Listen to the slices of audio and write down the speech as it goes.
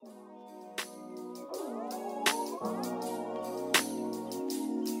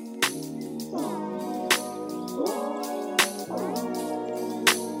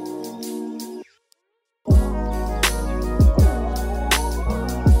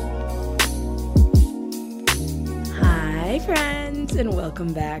friends, and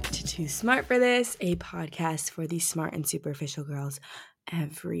welcome back to Too Smart for This, a podcast for the smart and superficial girls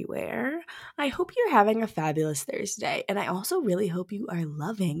everywhere. I hope you're having a fabulous Thursday, and I also really hope you are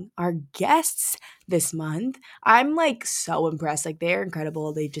loving our guests this month. I'm so impressed. They're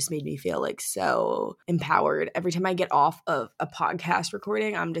incredible. They just made me feel so empowered. Every time I get off of a podcast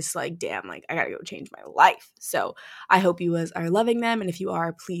recording, I'm just damn, I gotta go change my life. So I hope you guys are loving them, and if you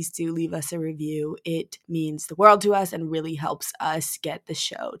are, please do leave us a review. It means the world to us and really helps us get the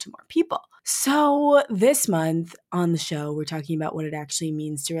show to more people. So this month on the show, we're talking about what it actually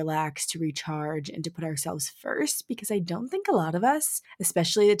means to relax, to recharge, and to put ourselves first, because I don't think a lot of us,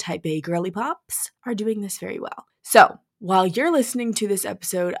 especially the type A girly pops, are doing this very well. So while you're listening to this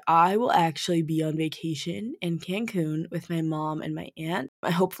episode, I will actually be on vacation in Cancun with my mom and my aunt.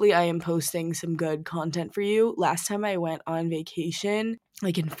 Hopefully I am posting some good content for you. Last time I went on vacation,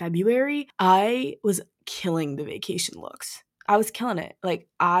 in February, I was killing the vacation looks. I was killing it.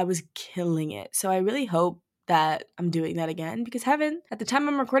 I was killing it. So I really hope that I'm doing that again, because at the time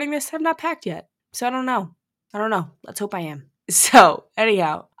I'm recording this, I've not packed yet. So I don't know. Let's hope I am. So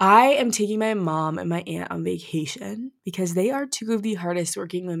anyhow, I am taking my mom and my aunt on vacation because they are two of the hardest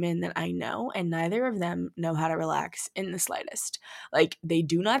working women that I know, and neither of them know how to relax in the slightest. They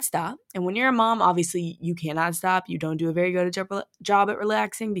do not stop. And when you're a mom, obviously you cannot stop. You don't do a very good job at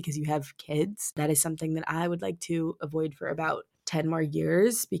relaxing because you have kids. That is something that I would like to avoid for about 10 more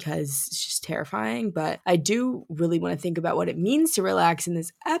years because it's just terrifying. But I do really want to think about what it means to relax in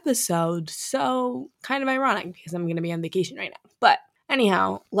this episode. So kind of ironic because I'm going to be on vacation right now. But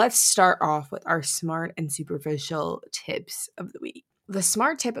anyhow, let's start off with our smart and superficial tips of the week. The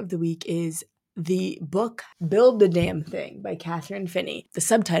smart tip of the week is the book Build the Damn Thing by Catherine Finney. The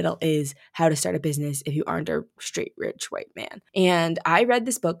subtitle is How to Start a Business If You Aren't a Straight Rich White Man. And I read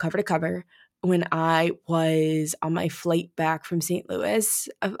this book cover to cover when I was on my flight back from St. Louis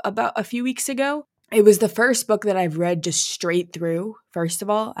about a few weeks ago. It was the first book that I've read just straight through, first of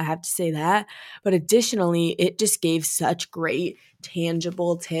all, I have to say that. But additionally, it just gave such great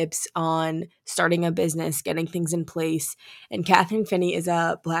tangible tips on starting a business, getting things in place. And Catherine Finney is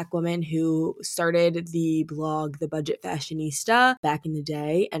a Black woman who started the blog The Budget Fashionista back in the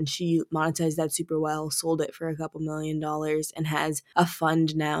day, and she monetized that super well, sold it for a couple $1 million, and has a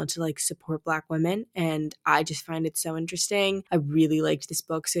fund now to support Black women. And I just find it so interesting. I really liked this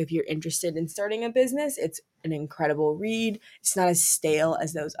book. So if you're interested in starting a business, it's an incredible read. It's not as stale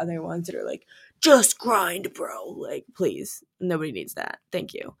as those other ones that are just grind, bro. Please, nobody needs that.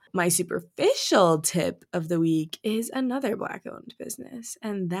 Thank you. My superficial tip of the week is another Black-owned business,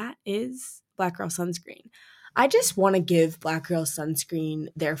 and that is Black Girl Sunscreen. I just want to give Black Girl Sunscreen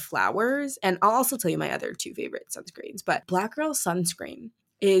their flowers, and I'll also tell you my other two favorite sunscreens. But Black Girl Sunscreen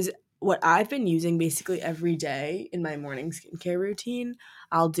is what I've been using basically every day in my morning skincare routine.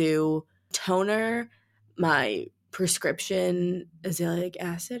 I'll do toner, my prescription azelaic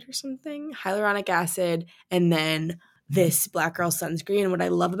acid or something, hyaluronic acid, and then this Black Girl Sunscreen. And what I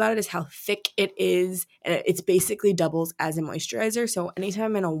love about it is how thick it is, and it's basically doubles as a moisturizer. So anytime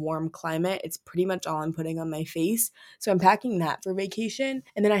I'm in a warm climate, it's pretty much all I'm putting on my face. So I'm packing that for vacation.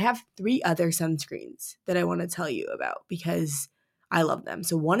 And then I have 3 other sunscreens that I want to tell you about because I love them.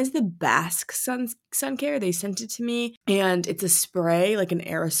 So one is the Basque Sun Care. They sent it to me, and it's a spray, an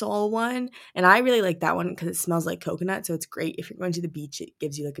aerosol one. And I really like that one because it smells like coconut. So it's great if you're going to the beach. It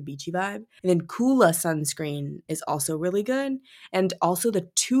gives you a beachy vibe. And then Kula sunscreen is also really good. And also the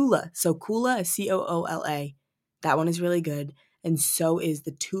Tula. So Kula is Coola. That one is really good. And so is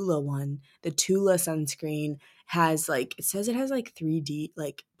the Tula one. The Tula sunscreen has it says it has 3D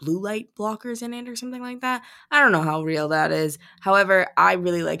blue light blockers in it or something like that. I don't know how real that is. However, I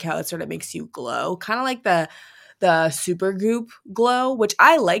really like how it sort of makes you glow, kind of like the Supergoop glow, which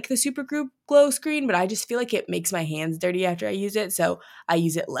I like the Supergoop glow screen, but I just feel like it makes my hands dirty after I use it, so I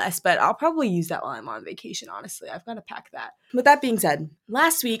use it less. But I'll probably use that while I'm on vacation, honestly. I've got to pack that. With that being said,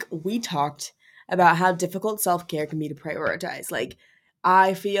 last week we talked about how difficult self-care can be to prioritize.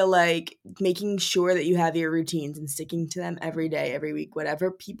 I feel like making sure that you have your routines and sticking to them every day, every week, whatever.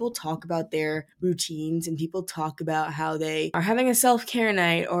 People talk about their routines and people talk about how they are having a self-care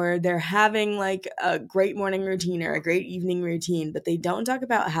night or they're having a great morning routine or a great evening routine, but they don't talk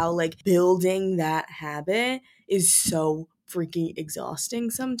about how building that habit is so freaking exhausting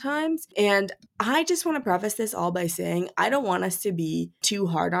sometimes. And I just want to preface this all by saying I don't want us to be too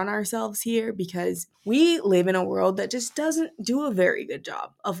hard on ourselves here because we live in a world that just doesn't do a very good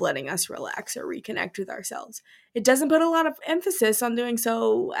job of letting us relax or reconnect with ourselves. It doesn't put a lot of emphasis on doing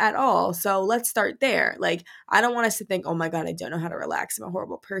so at all. So let's start there. I don't want us to think, oh my God, I don't know how to relax. I'm a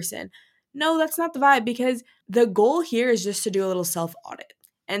horrible person. No, that's not the vibe, because the goal here is just to do a little self-audit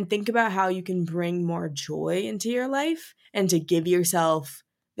and think about how you can bring more joy into your life and to give yourself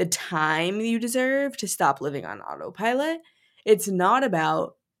the time you deserve to stop living on autopilot. It's not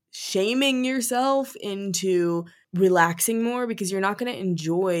about shaming yourself into relaxing more, because you're not going to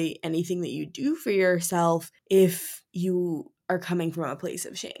enjoy anything that you do for yourself if you are coming from a place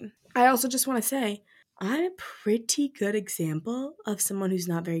of shame. I also just want to say, I'm a pretty good example of someone who's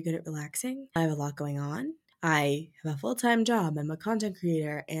not very good at relaxing. I have a lot going on. I have a full-time job. I'm a content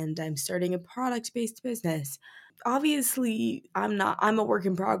creator, and I'm starting a product-based business. Obviously, I'm a work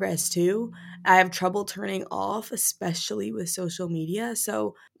in progress too. I have trouble turning off, especially with social media.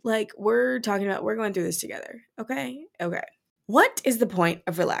 So, we're going through this together. Okay? Okay. What is the point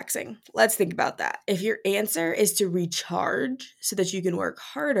of relaxing? Let's think about that. If your answer is to recharge so that you can work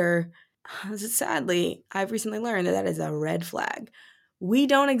harder, sadly, I've recently learned that is a red flag. We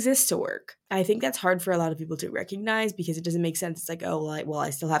don't exist to work. I think that's hard for a lot of people to recognize, because it doesn't make sense. It's like, oh, well, I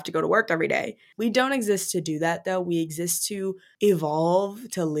still have to go to work every day. We don't exist to do that, though. We exist to evolve,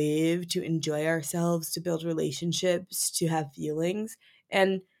 to live, to enjoy ourselves, to build relationships, to have feelings.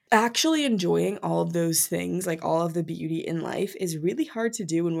 And actually enjoying all of those things, like all of the beauty in life, is really hard to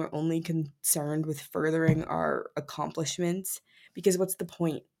do when we're only concerned with furthering our accomplishments. Because what's the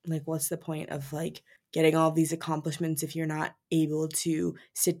point? What's the point of getting all these accomplishments if you're not able to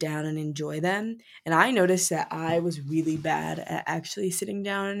sit down and enjoy them? And I noticed that I was really bad at actually sitting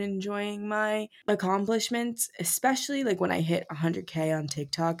down and enjoying my accomplishments, especially when I hit 100K on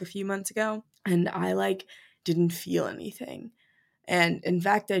TikTok a few months ago, and I didn't feel anything. And in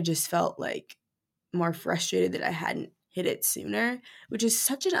fact, I just felt more frustrated that I hadn't hit it sooner, which is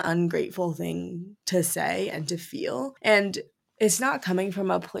such an ungrateful thing to say and to feel. And it's not coming from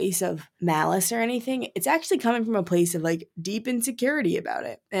a place of malice or anything. It's actually coming from a place of deep insecurity about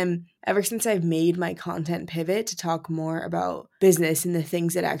it. And ever since I've made my content pivot to talk more about business and the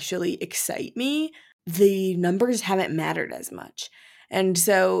things that actually excite me, the numbers haven't mattered as much. And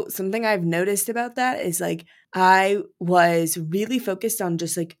so something I've noticed about that is I was really focused on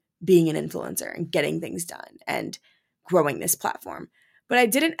just being an influencer and getting things done and growing this platform. But I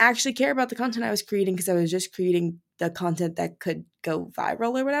didn't actually care about the content I was creating, because I was just creating the content that could go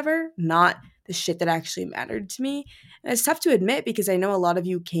viral or whatever, not the shit that actually mattered to me. And it's tough to admit, because I know a lot of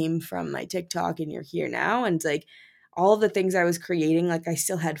you came from my TikTok and you're here now, and all of the things I was creating, I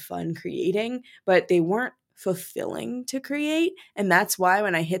still had fun creating, but they weren't fulfilling to create. And that's why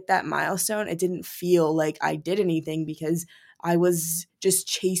when I hit that milestone, it didn't feel like I did anything, because I was just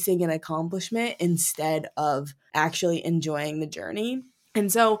chasing an accomplishment instead of actually enjoying the journey. And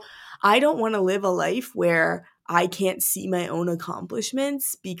so I don't want to live a life where I can't see my own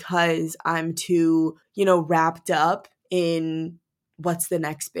accomplishments because I'm too, wrapped up in what's the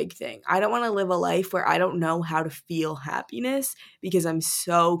next big thing. I don't want to live a life where I don't know how to feel happiness because I'm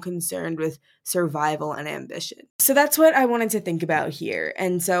so concerned with survival and ambition. So that's what I wanted to think about here.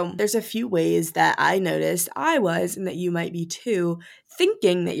 And so there's a few ways that I noticed I was, and that you might be too,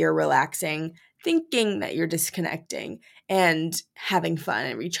 thinking that you're relaxing, thinking that you're disconnecting and having fun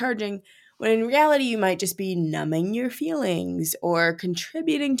and recharging, when in reality you might just be numbing your feelings or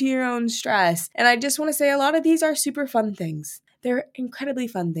contributing to your own stress. And I just want to say, a lot of these are super fun things. They're incredibly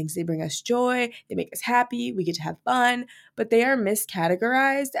fun things. They bring us joy, they make us happy, we get to have fun, but they are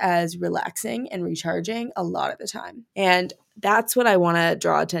miscategorized as relaxing and recharging a lot of the time. And that's what I want to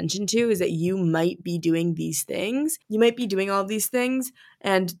draw attention to, is that you might be doing these things. You might be doing all these things,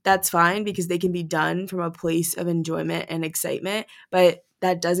 and that's fine, because they can be done from a place of enjoyment and excitement, but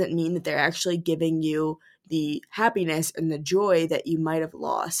that doesn't mean that they're actually giving you the happiness and the joy that you might have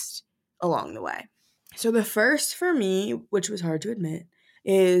lost along the way. So the first for me, which was hard to admit,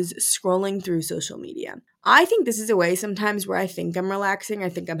 is scrolling through social media. I think this is a way sometimes where I think I'm relaxing, I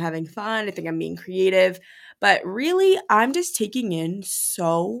think I'm having fun, I think I'm being creative, but really I'm just taking in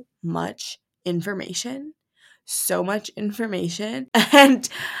so much information, and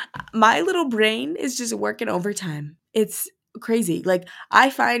my little brain is just working overtime. It's crazy. I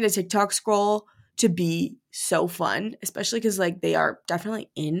find a TikTok scroll to be so fun, especially because they are definitely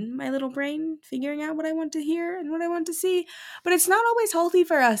in my little brain figuring out what I want to hear and what I want to see. But it's not always healthy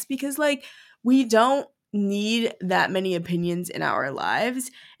for us, because we don't need that many opinions in our lives.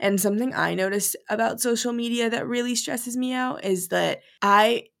 And something I noticed about social media that really stresses me out is that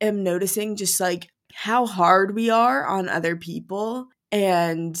I am noticing just how hard we are on other people,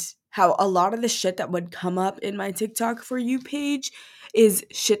 and how a lot of the shit that would come up in my TikTok For You page is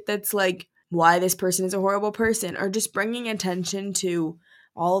shit that's why this person is a horrible person, or just bringing attention to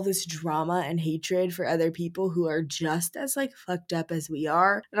all of this drama and hatred for other people who are just as like fucked up as we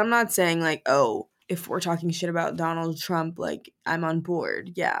are. And I'm not saying like, oh, if we're talking shit about Donald Trump, like I'm on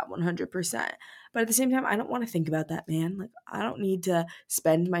board. Yeah, 100%. But at the same time, I don't want to think about that, man. Like, I don't need to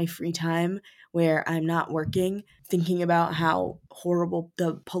spend my free time where I'm not working thinking about how horrible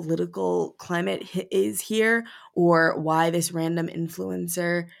the political climate is here, or why this random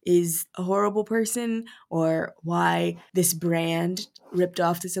influencer is a horrible person, or why this brand ripped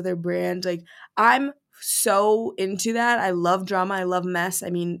off this other brand. Like, I'm so into that. I love drama. I love mess. I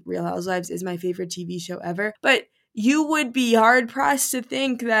mean, Real Housewives is my favorite TV show ever. But you would be hard pressed to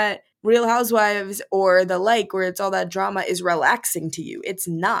think that Real Housewives or the like, where it's all that drama, is relaxing to you. It's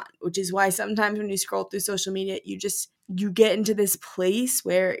not, which is why sometimes when you scroll through social media, you get into this place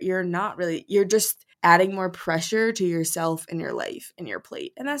where you're just adding more pressure to yourself and your life and your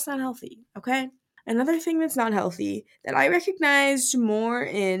plate. And that's not healthy, okay? Another thing that's not healthy that I recognized more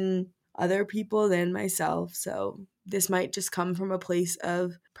in other people than myself, so this might just come from a place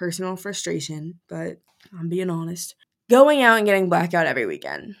of personal frustration, but I'm being honest. Going out and getting blackout every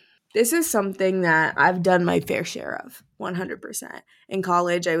weekend. This is something that I've done my fair share of, 100%. In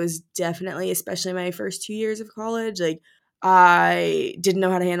college, I was definitely, especially my first 2 years of college, like I didn't know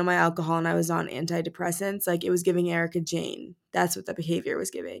how to handle my alcohol and I was on antidepressants. Like it was giving Erica Jane. That's what the behavior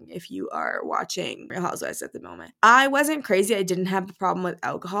was giving if you are watching Real Housewives at the moment. I wasn't crazy. I didn't have a problem with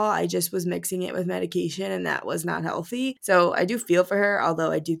alcohol. I just was mixing it with medication and that was not healthy. So I do feel for her,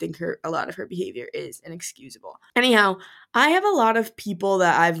 although I do think a lot of her behavior is inexcusable. Anyhow, I have a lot of people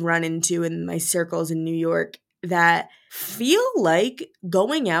that I've run into in my circles in New York that feel like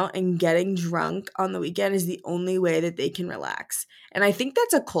going out and getting drunk on the weekend is the only way that they can relax. And I think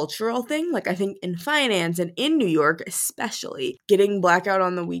that's a cultural thing. Like I think in finance and in New York especially, getting blackout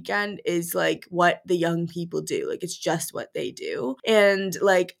on the weekend is like what the young people do. Like it's just what they do. And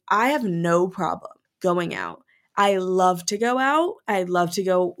like I have no problem going out. I love to go out. I love to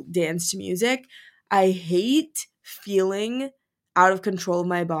go dance to music. I hate feeling out of control of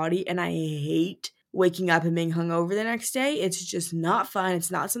my body, and I hate waking up and being hungover the next day. It's just not fun.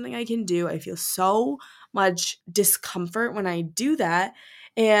 It's not something I can do. I feel so much discomfort when I do that.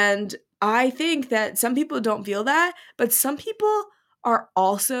 And I think that some people don't feel that, but some people are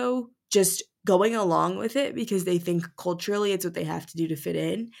also just going along with it because they think culturally it's what they have to do to fit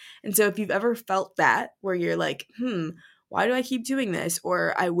in. And so if you've ever felt that where you're like, why do I keep doing this?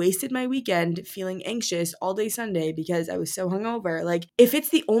 Or I wasted my weekend feeling anxious all day Sunday because I was so hungover. Like, if it's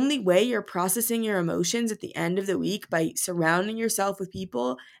the only way you're processing your emotions at the end of the week by surrounding yourself with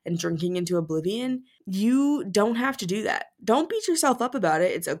people and drinking into oblivion, you don't have to do that. Don't beat yourself up about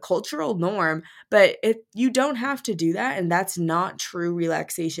it. It's a cultural norm, but you don't have to do that. And that's not true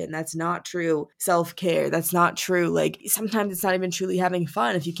relaxation. That's not true self-care. That's not true. Like, sometimes it's not even truly having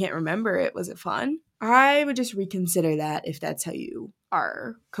fun if you can't remember it. Was it fun? I would just reconsider that if that's how you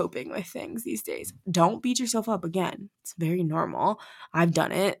are coping with things these days. Don't beat yourself up again. It's very normal. I've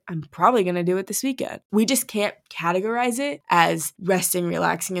done it. I'm probably going to do it this weekend. We just can't categorize it as resting,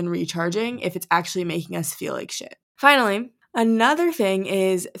 relaxing, and recharging if it's actually making us feel like shit. Finally, another thing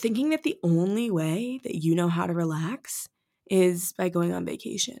is thinking that the only way that you know how to relax is by going on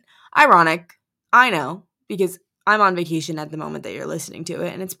vacation. Ironic, I know, because I'm on vacation at the moment that you're listening to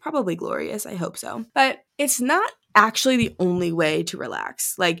it, and it's probably glorious. I hope so. But it's not actually the only way to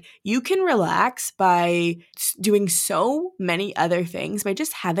relax. Like, you can relax by doing so many other things, by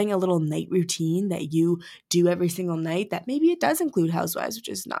just having a little night routine that you do every single night that maybe it does include Housewives, which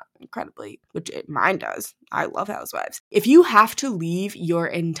is not incredibly, mine does. I love Housewives. If you have to leave your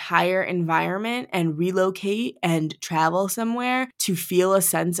entire environment and relocate and travel somewhere to feel a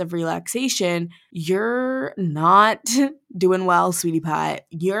sense of relaxation, you're not doing well, sweetie pie.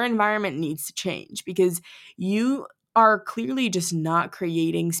 Your environment needs to change because you are clearly just not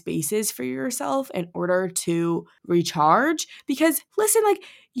creating spaces for yourself in order to recharge. Because listen, like,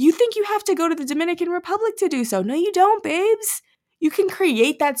 you think you have to go to the Dominican Republic to do so. No, you don't, babes. You can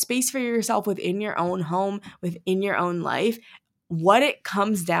create that space for yourself within your own home, within your own life. What it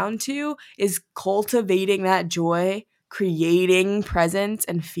comes down to is cultivating that joy, creating presence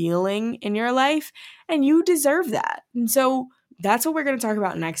and feeling in your life, and you deserve that. And so that's what we're going to talk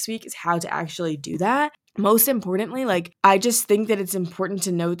about next week, is how to actually do that. Most importantly, like, I just think that it's important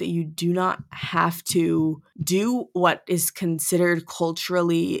to note that you do not have to do what is considered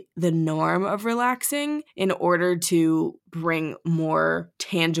culturally the norm of relaxing in order to bring more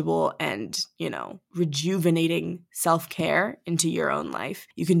tangible and, rejuvenating self-care into your own life.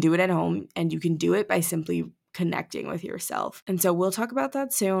 You can do it at home, and you can do it by simply connecting with yourself. And so we'll talk about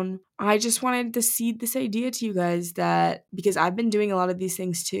that soon. I just wanted to seed this idea to you guys that because I've been doing a lot of these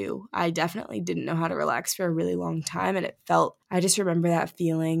things too, I definitely didn't know how to relax for a really long time. And I just remember that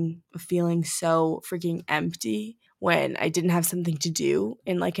feeling of feeling so freaking empty when I didn't have something to do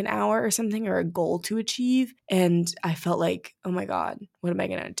in like an hour or something, or a goal to achieve. And I felt like, oh my God, what am I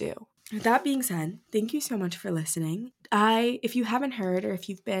going to do? With that being said, thank you so much for listening. If you haven't heard, or if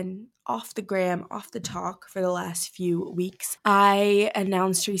you've been off the gram, off the talk for the last few weeks, I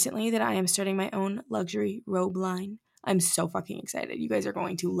announced recently that I am starting my own luxury robe line. I'm so fucking excited. You guys are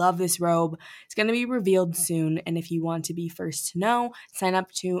going to love this robe. It's going to be revealed soon. And if you want to be first to know, sign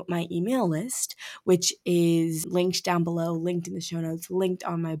up to my email list, which is linked down below, linked in the show notes, linked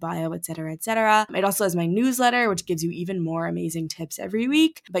on my bio, etc., etc. It also has my newsletter, which gives you even more amazing tips every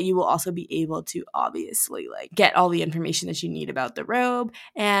week. But you will also be able to obviously get all the information that you need about the robe,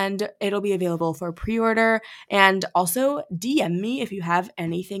 and it'll be available for pre-order. And also DM me if you have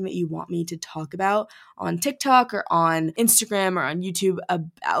anything that you want me to talk about on TikTok or on Instagram or on YouTube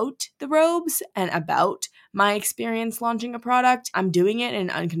about the robes and about my experience launching a product. I'm doing it in an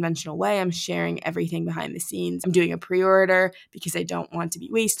unconventional way. I'm sharing everything behind the scenes. I'm doing a pre-order because I don't want to be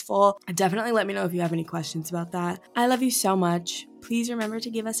wasteful. Definitely let me know if you have any questions about that. I love you so much. Please remember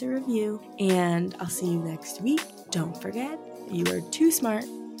to give us a review, and I'll see you next week. Don't forget, you are too smart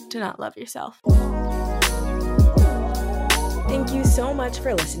to not love yourself. Thank you so much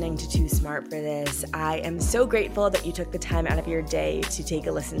for listening to Too Smart for This. I am so grateful that you took the time out of your day to take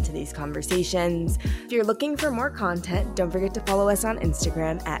a listen to these conversations. If you're looking for more content, don't forget to follow us on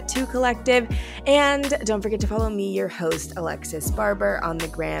Instagram at 2Collective, and don't forget to follow me, your host, Alexis Barber, on the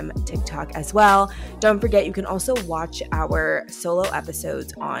gram, TikTok as well. Don't forget, you can also watch our solo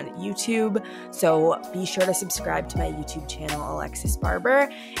episodes on YouTube, so be sure to subscribe to my YouTube channel, Alexis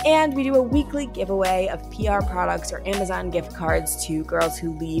Barber, and we do a weekly giveaway of PR products or Amazon gift cards to girls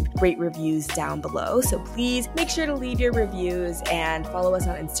who leave great reviews down below. So please make sure to leave your reviews and follow us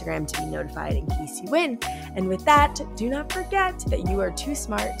on Instagram to be notified in case you win. And with that, do not forget that you are too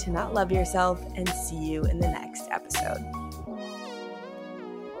smart to not love yourself, and see you in the next episode.